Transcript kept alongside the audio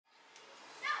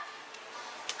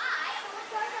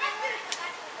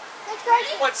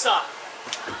What's up?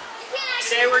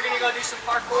 Today we're gonna go do some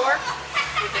parkour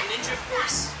with the Ninja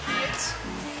Force kids.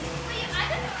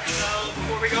 So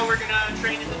before we go, we're gonna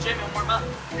train in the gym and warm up.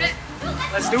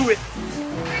 Let's do it.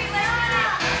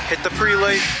 Hit the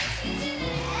prelay.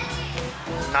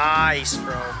 Nice,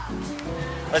 bro.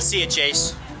 Let's see it,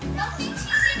 Chase.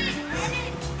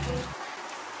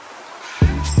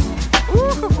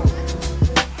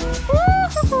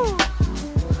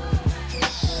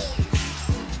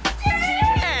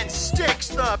 And sticks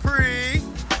the pre.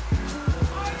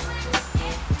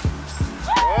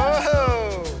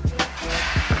 Whoa!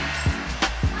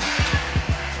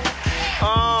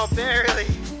 Oh, barely.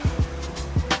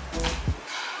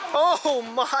 Oh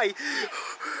my!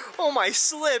 Oh my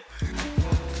slip!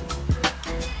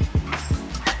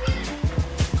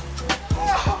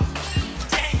 Oh,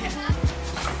 dang it!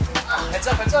 Heads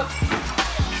up, heads up!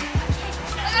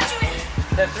 I got you in.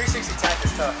 That 360 tap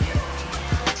is tough.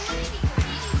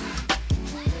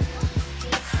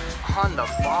 On the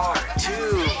bar,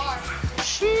 too.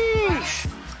 Sheesh.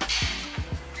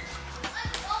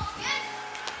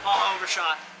 Oh,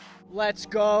 overshot. Let's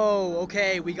go.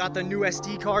 Okay, we got the new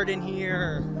SD card in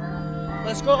here.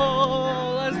 Let's go.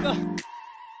 Let's go.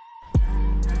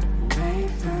 Wait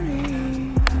for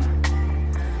me.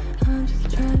 I'm just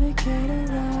trying to get it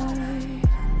right.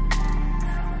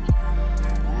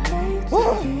 Wait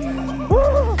for me.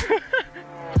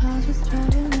 I'll just try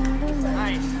to not alone.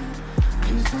 Nice.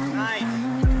 Nice.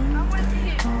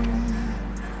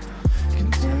 Can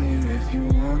tell you if you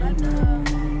wanna know.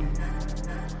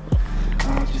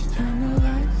 I'll just turn the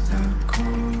lights out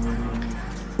cold.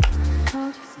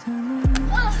 I'll just turn the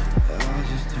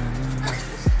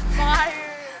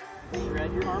Fire.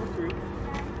 Spread your arms through.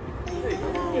 There you go.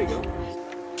 There you go.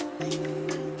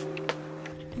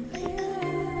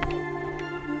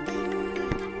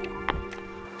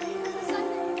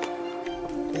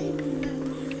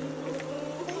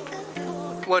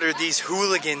 What are these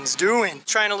hooligans doing?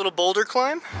 Trying a little boulder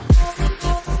climb?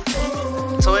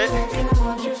 That's it.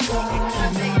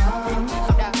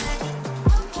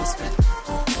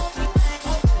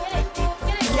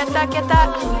 Get that.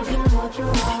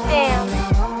 Damn.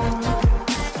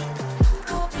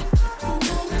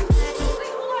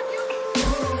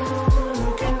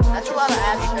 That's a lot of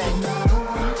ab strength.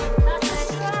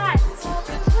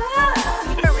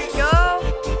 Here we go.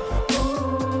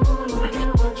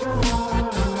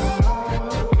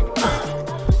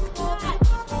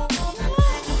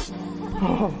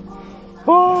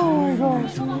 Oh my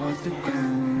gosh.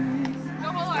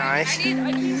 Nice.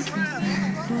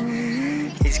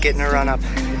 He's getting a run up.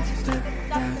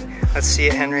 Let's see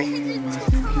it, Henry.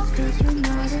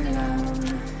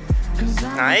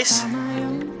 Nice.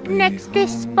 Next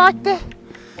spot.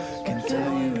 Can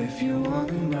tell you if you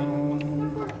wanna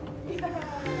know.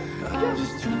 I'll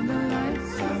just turn the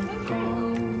lights out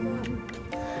cold.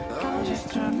 I'll just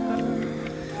turn the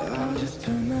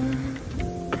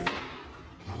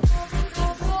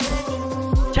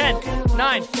 10,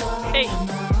 9, 8,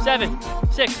 7,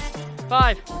 6,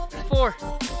 5, 4,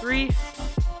 3,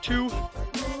 2,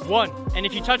 1. And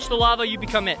if you touch the lava, you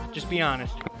become it. Just be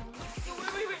honest. Wait.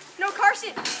 No,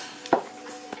 Carson.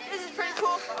 This is pretty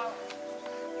cool.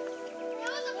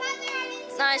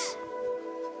 Nice.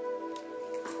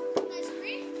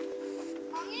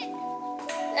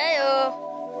 Heyo.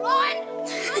 Run!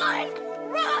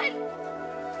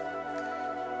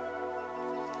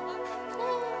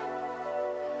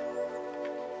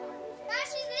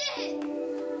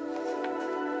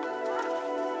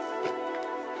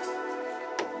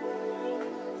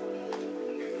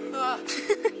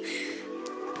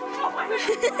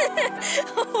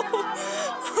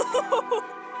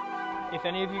 If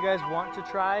any of you guys want to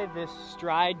try this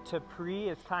stride to pre,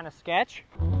 it's kind of sketch.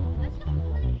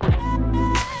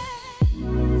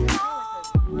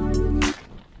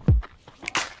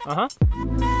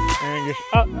 And just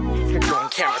up. You're going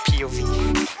camera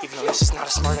POV, even though this is not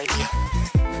a smart idea.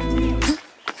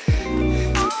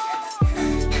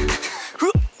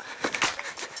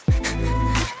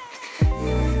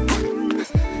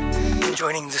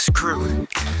 Joining this crew.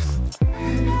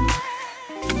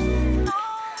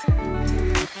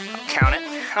 Count it.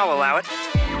 I'll allow it.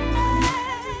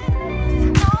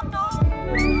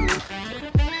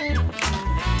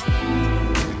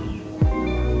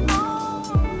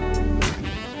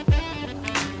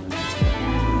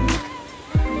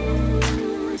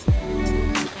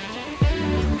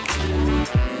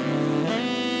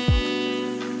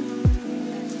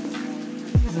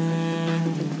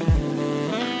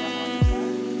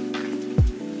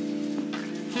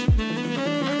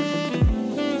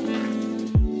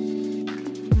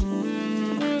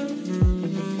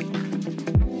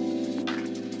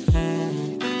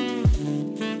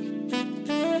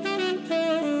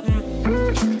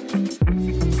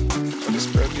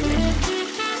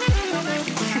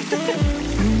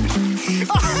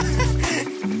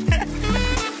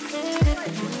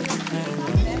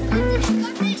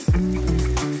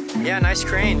 nice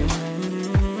crane.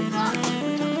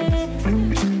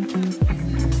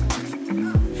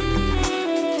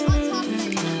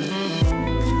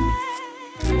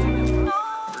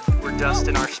 We're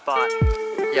dusting our spot.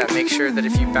 Yeah, make sure that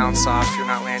if you bounce off, you're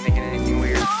not landing in anything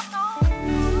weird.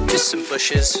 Just some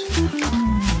bushes.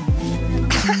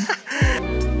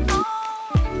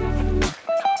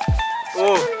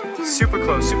 Oh, super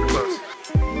close, super close.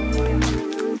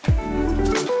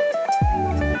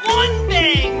 One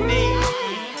bang, baby!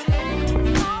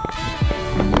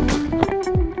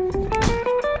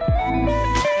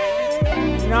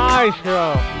 Nice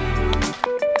throw.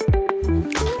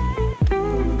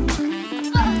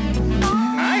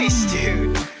 Nice,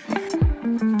 dude.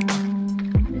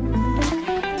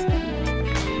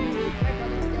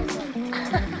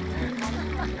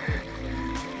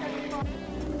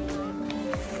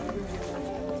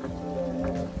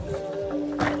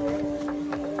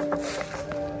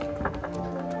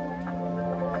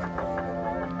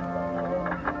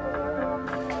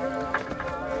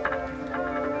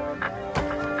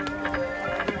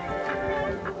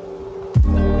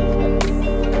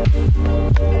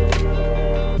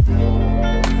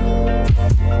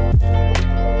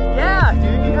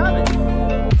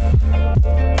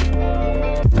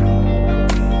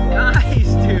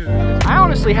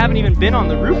 I haven't even been on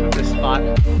the roof of this spot.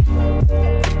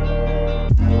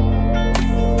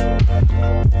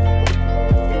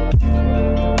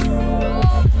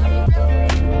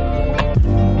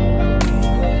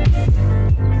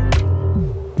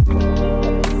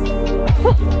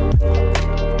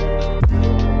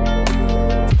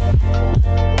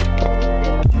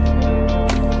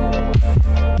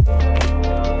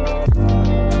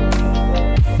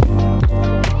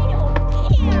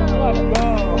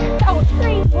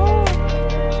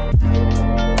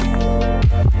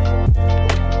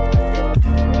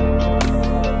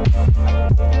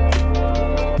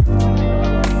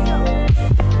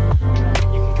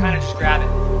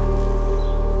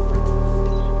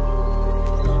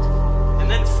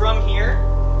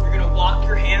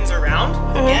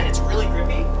 Again, it's really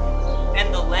grippy,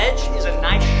 and the ledge is a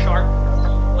nice sharp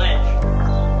ledge.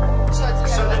 So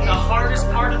that the hardest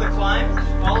part of the climb,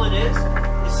 all it is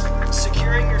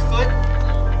securing your foot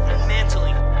and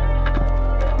mantling.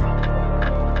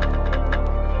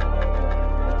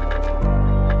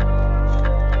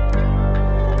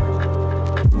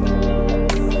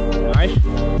 Nice.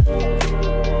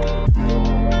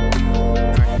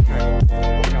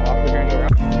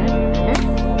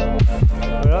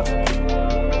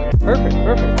 Perfect,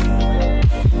 perfect.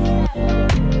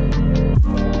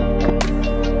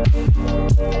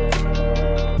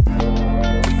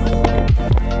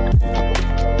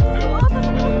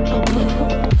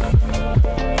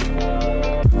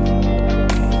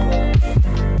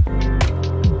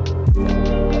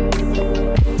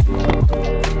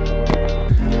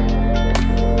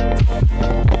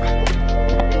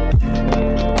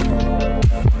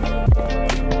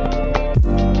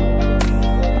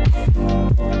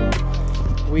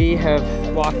 We have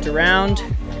walked around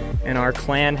and our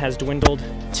clan has dwindled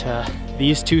to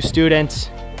these two students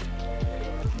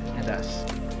and us.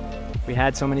 We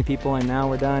had so many people and now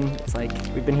we're done. It's like,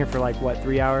 we've been here for like, what,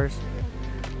 3 hours?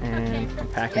 And we're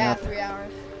packing up. 3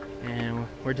 hours. And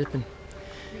we're dipping.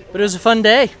 But it was a fun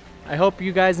day. I hope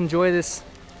you guys enjoy this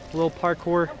little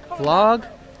parkour vlog.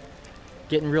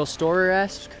 Getting real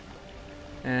story-esque.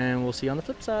 And we'll see you on the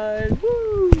flip side.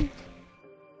 Woo!